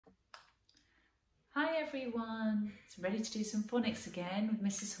Hi everyone, it's ready to do some phonics again with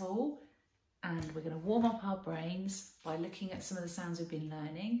Mrs. Hall, and we're going to warm up our brains by looking at some of the sounds we've been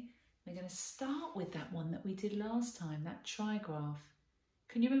learning. We're going to start with that one that we did last time, that trigraph.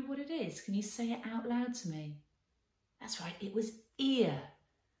 Can you remember what it is? Can you say it out loud to me? That's right, it was ear.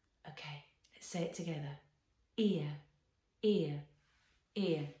 Okay, let's say it together. Ear, ear,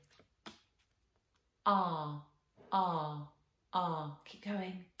 ear. Ah, ah, ah. Keep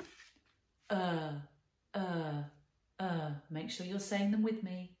going. Make sure you're saying them with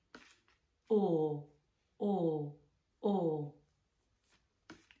me. Or.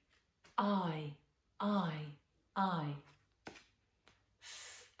 I.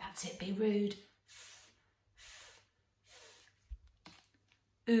 That's it, be rude.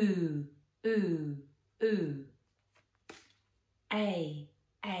 Ooh. A.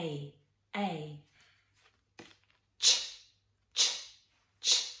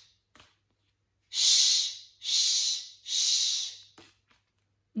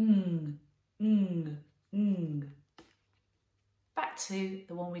 Back to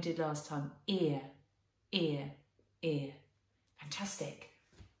the one we did last time. Ear. Fantastic.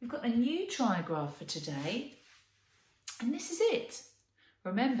 We've got a new trigraph for today, and this is it.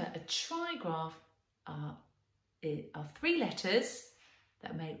 Remember, a trigraph are 3 letters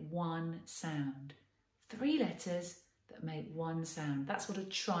that make one sound. 3 letters that make one sound. That's what a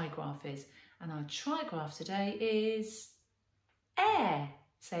trigraph is. And our trigraph today is air.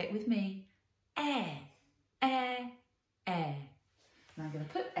 Say it with me. Air. Now I'm going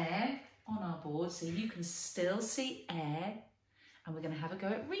to put air on our board so you can still see air. And we're going to have a go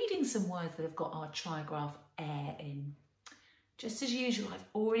at reading some words that have got our trigraph air in. Just as usual, I've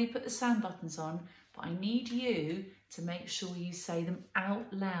already put the sound buttons on, but I need you to make sure you say them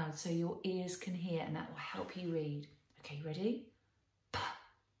out loud so your ears can hear, and that will help you read. Okay, ready? P,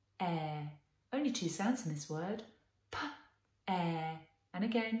 air. Only 2 sounds in this word. P, air. And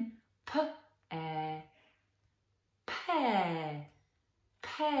again, p, air. Pear.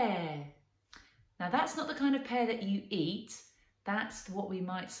 Now that's not the kind of pear that you eat. That's what we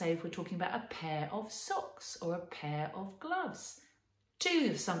might say if we're talking about a pair of socks or a pair of gloves. 2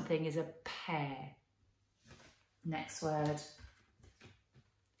 of something is a pair. Next word.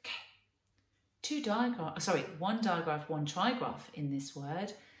 Okay. 1 digraph, 1 trigraph in this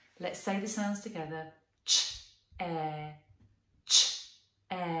word. Let's say the sounds together. Ch, air, ch,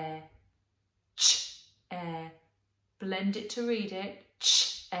 air, ch, air. Blend it to read it.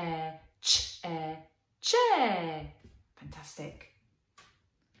 Ch, air, chair. Fantastic.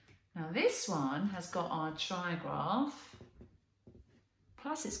 Now this one has got our trigraph,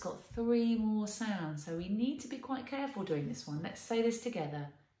 plus it's got 3 more sounds, so we need to be quite careful doing this one. Let's say this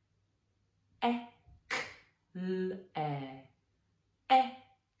together. Eclair. Eclair.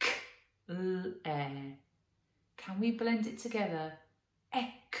 Can we blend it together?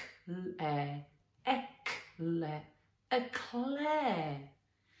 Eclair. Eclair. Eclair.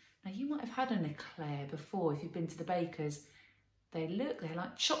 Now you might have had an eclair before if you've been to the baker's. They're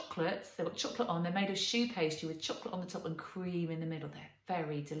like chocolates. They've got chocolate on. They're made of choux pastry with chocolate on the top and cream in the middle. They're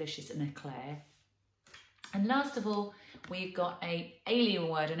very delicious, an eclair. And last of all, we've got an alien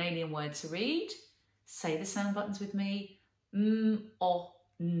word to read. Say the sound buttons with me. Air.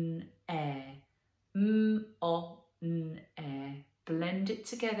 Air. Blend it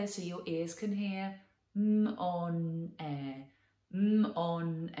together so your ears can hear. On air.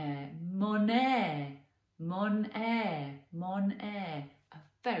 On air. Mon air. Mon air. Mon air. A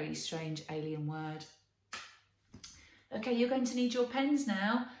very strange alien word. Okay, you're going to need your pens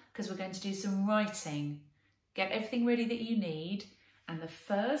now because we're going to do some writing. Get everything ready that you need. And the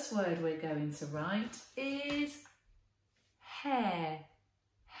first word we're going to write is hair.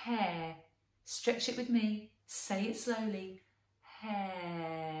 Hair. Stretch it with me. Say it slowly.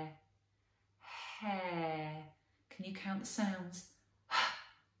 Hair. Hair. Can you count the sounds?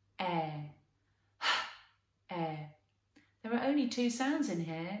 Air. Air. There are only 2 sounds in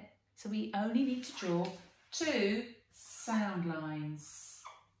here, so we only need to draw 2 sound lines.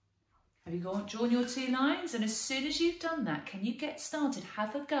 Have you drawn your 2 lines? And as soon as you've done that, can you get started?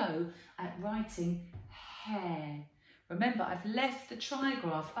 Have a go at writing hair. Remember, I've left the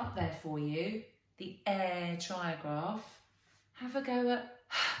trigraph up there for you, the air trigraph. Have a go at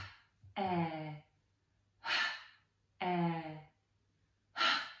air. Air.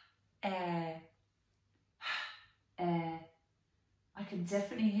 Air. Air. I can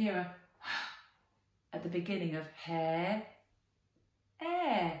definitely hear a at the beginning of hair.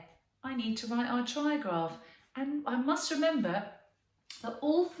 Air. I need to write our trigraph, and I must remember that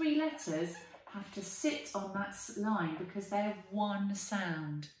all 3 letters have to sit on that line because they have one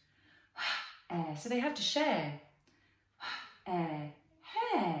sound. air. So they have to share. Air,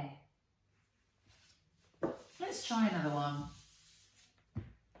 hair. Let's try another one.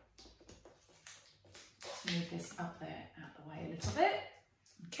 Let's move this up there, out the way a little bit.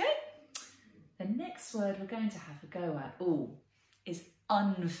 Okay. The next word we're going to have a go at, is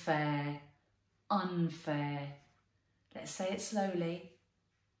unfair. Unfair. Let's say it slowly.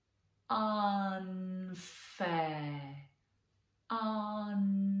 Unfair.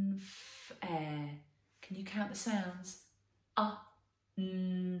 Unfair. Can you count the sounds?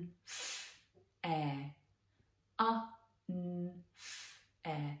 Air.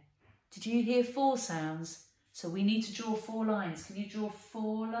 Air. Did you hear 4 sounds? So we need to draw 4 lines. Can you draw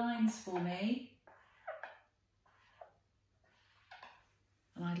 4 lines for me?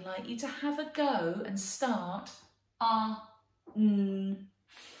 And I'd like you to have a go and start air.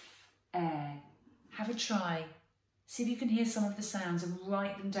 Have a try. See if you can hear some of the sounds and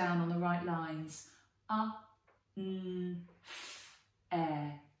write them down on the right lines.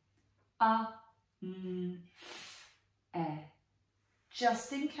 Air. Air.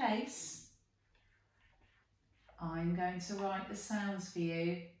 Just in case, I'm going to write the sounds for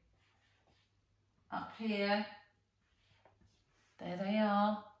you. Up here. There they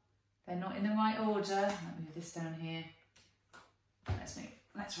are. They're not in the right order. Let me move this down here. Let's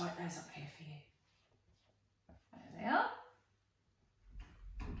write those up here for you. There they are.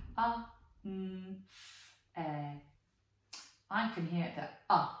 Air. I can hear that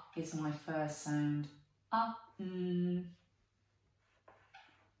is my first sound.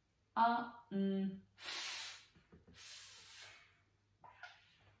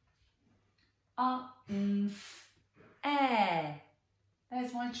 Air.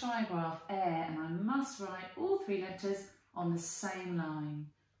 There's my trigraph, air, and I must write all 3 letters on the same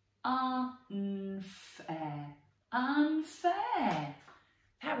line. Unfair. Unfair.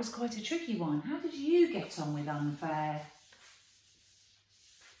 That was quite a tricky one. How did you get on with unfair?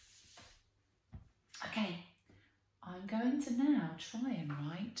 Okay, I'm going to now try and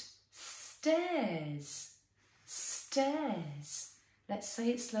write stairs. Stairs. Let's say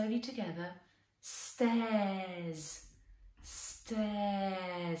it slowly together. Stairs.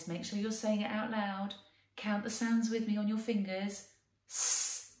 Stairs. Make sure you're saying it out loud. Count the sounds with me on your fingers.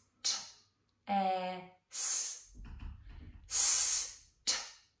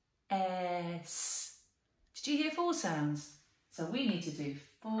 Did you hear 4 sounds? So we need to do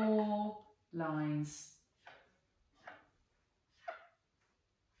 4 lines.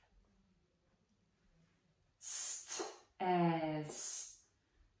 Stairs.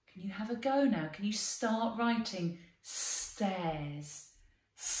 Can you have a go now? Can you start writing stairs?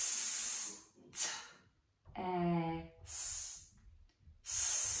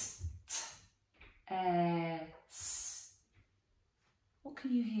 What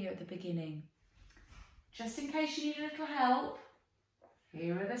can you hear at the beginning? Just in case you need a little help,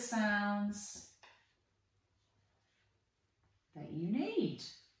 here are the sounds that you need.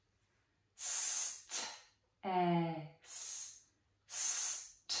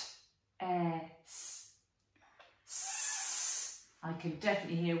 I can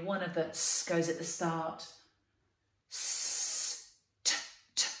definitely hear one of the s goes at the start.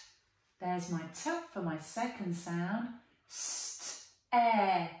 There's my t for my second sound.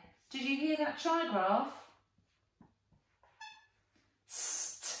 Air. Did you hear that trigraph?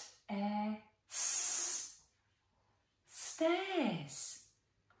 Air. Stairs.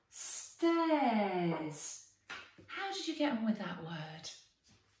 Stairs. How did you get on with that word?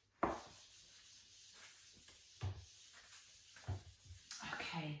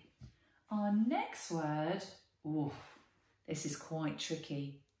 Okay, our next word, this is quite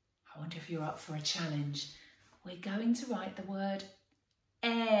tricky. I wonder if you're up for a challenge. We're going to write the word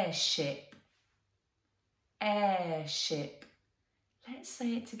airship. Airship. Let's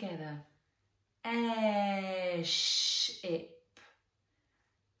say it together. Airship.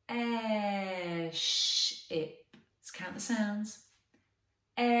 Airship. Let's count the sounds.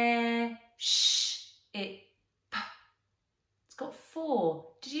 Airship. It's got 4.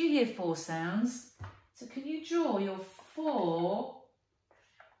 Did you hear 4 sounds? So can you draw your 4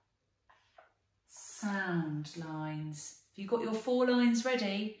 sound lines? Have you got your 4 lines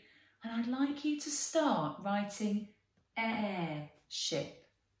ready? And I'd like you to start writing airship.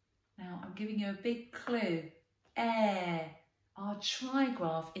 Now I'm giving you a big clue. Air. Our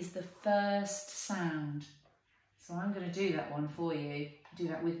trigraph is the first sound. So I'm going to do that one for you. Do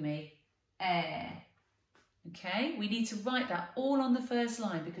that with me. Air. Okay, we need to write that all on the first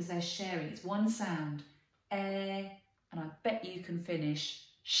line because they're sharing. It's one sound. Air. And I bet you can finish.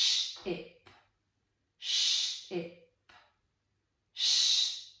 Ship. Ship.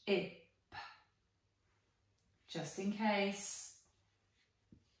 Ship. just in case.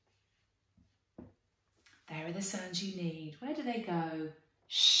 There are the sounds you need. Where do they go?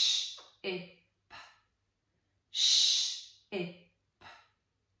 Sh, I, p. Sh, I, p.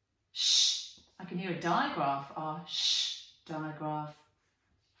 Sh. I can hear a digraph, our sh digraph,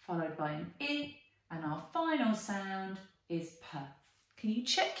 followed by an I, and our final sound is p. Can you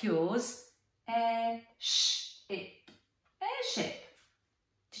check yours? Airship. Airship.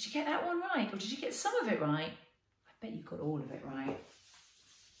 Did you get that one right, or did you get some of it right? I bet you got all of it right.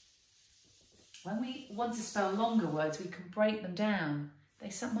 When we want to spell longer words, we can break them down.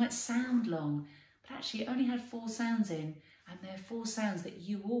 They might sound long, but actually it only had 4 sounds in, and they're 4 sounds that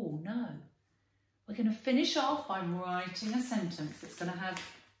you all know. We're going to finish off by writing a sentence that's going to have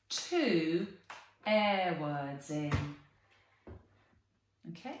 2 air words in.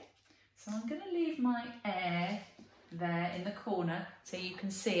 Okay, so I'm going to leave my air there in the corner so you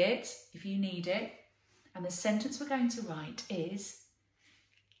can see it if you need it. And the sentence we're going to write is,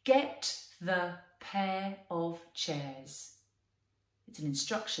 get the pair of chairs. It's an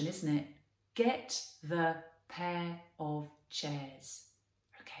instruction, isn't it? Get the pair of chairs.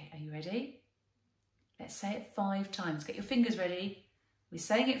 Okay, are you ready? Let's say it 5 times. Get your fingers ready. We're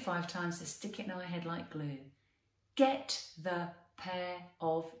saying it 5 times, so stick it in our head like glue. Get the pair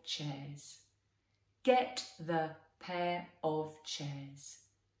of chairs. Get the pair of chairs.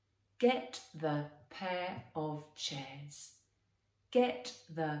 Get the pair of chairs. Get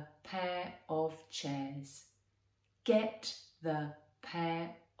the pair of chairs. Get the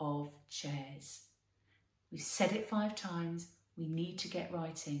pair of chairs. We've said it 5 times. We need to get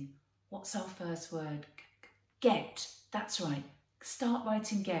writing. What's our first word? Get. That's right. Start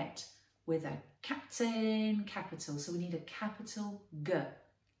writing get with a capital. So we need a capital G.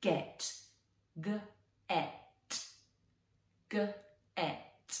 Get. G-et.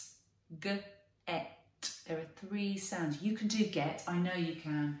 G-et. G-et. There are 3 sounds. You can do get. I know you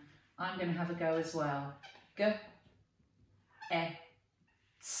can. I'm going to have a go as well. G-et.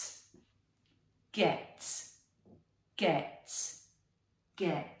 Get. Get.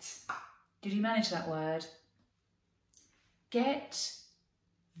 Get. Did you manage that word? Get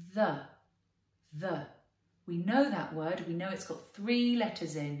the. We know that word. We know it's got 3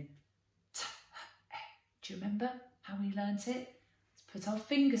 letters in. Do you remember how we learnt it? Let's put our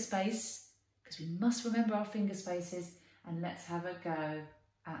finger space, because we must remember our finger spaces, and let's have a go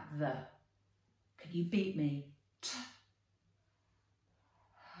at the. Can you beat me? T,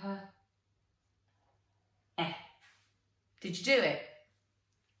 h, e. Did you do it?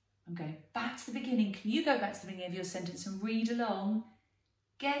 I'm going back to the beginning. Can you go back to the beginning of your sentence and read along?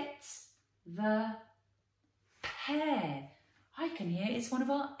 Get the pair. I can hear it's one of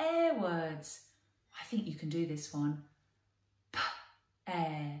our air words. I think you can do this one.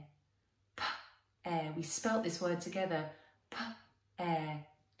 P-air. P-air. We spelt this word together. P-air.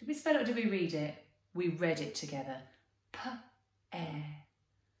 Did we spell it or did we read it? We read it together. P-air.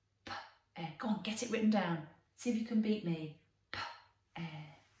 P-air. Go on, get it written down. See if you can beat me.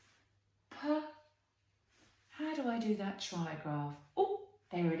 P-air. P. How do I do that trigraph? Oh,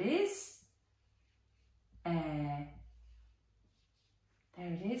 there it is. Air.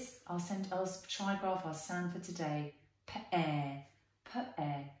 There it is. I'll trigraph our sound for today. Pair.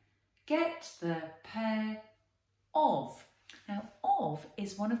 Pair. Get the pair of. Now, of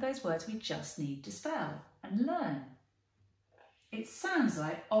is one of those words we just need to spell and learn. It sounds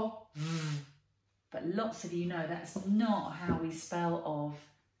like of, but lots of you know that's not how we spell of.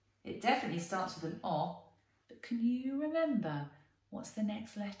 It definitely starts with an O, but can you remember what's the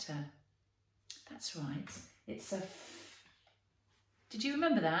next letter? That's right, it's a F. Did you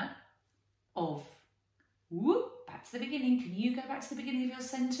remember that? Of. Whoop, back to the beginning. Can you go back to the beginning of your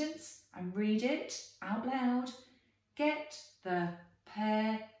sentence and read it out loud? Get the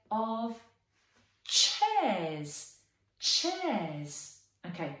pair of chairs. Chairs.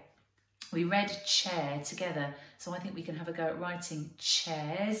 Okay, we read chair together, so I think we can have a go at writing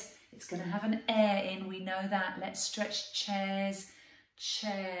chairs. It's going to have an air in, we know that. Let's stretch chairs.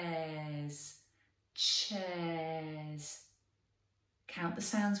 Chairs. Chairs. Count the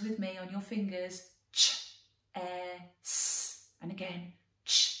sounds with me on your fingers. Ch, air, s. And again,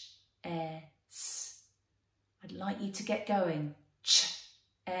 ch, air, s. I'd like you to get going. Ch,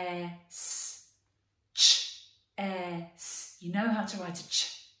 air, s. Ch, air, s. You know how to write a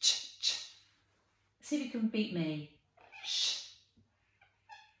ch, ch, ch. See if you can beat me. Ch,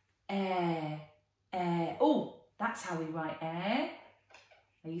 air, air. Oh, that's how we write air.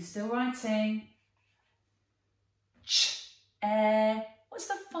 Are you still writing? Ch, air. What's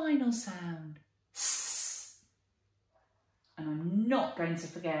the final sound? S. And I'm not going to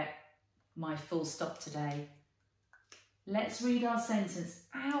forget my full stop today. Let's read our sentence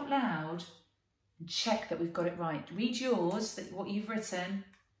out loud and check that we've got it right. Read yours, what you've written.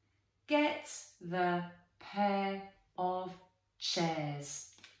 Get the pair of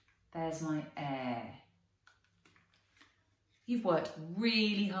chairs. There's my air. You've worked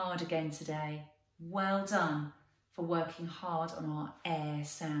really hard again today. Well done for working hard on our air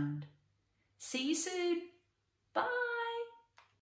sound. See you soon. Bye.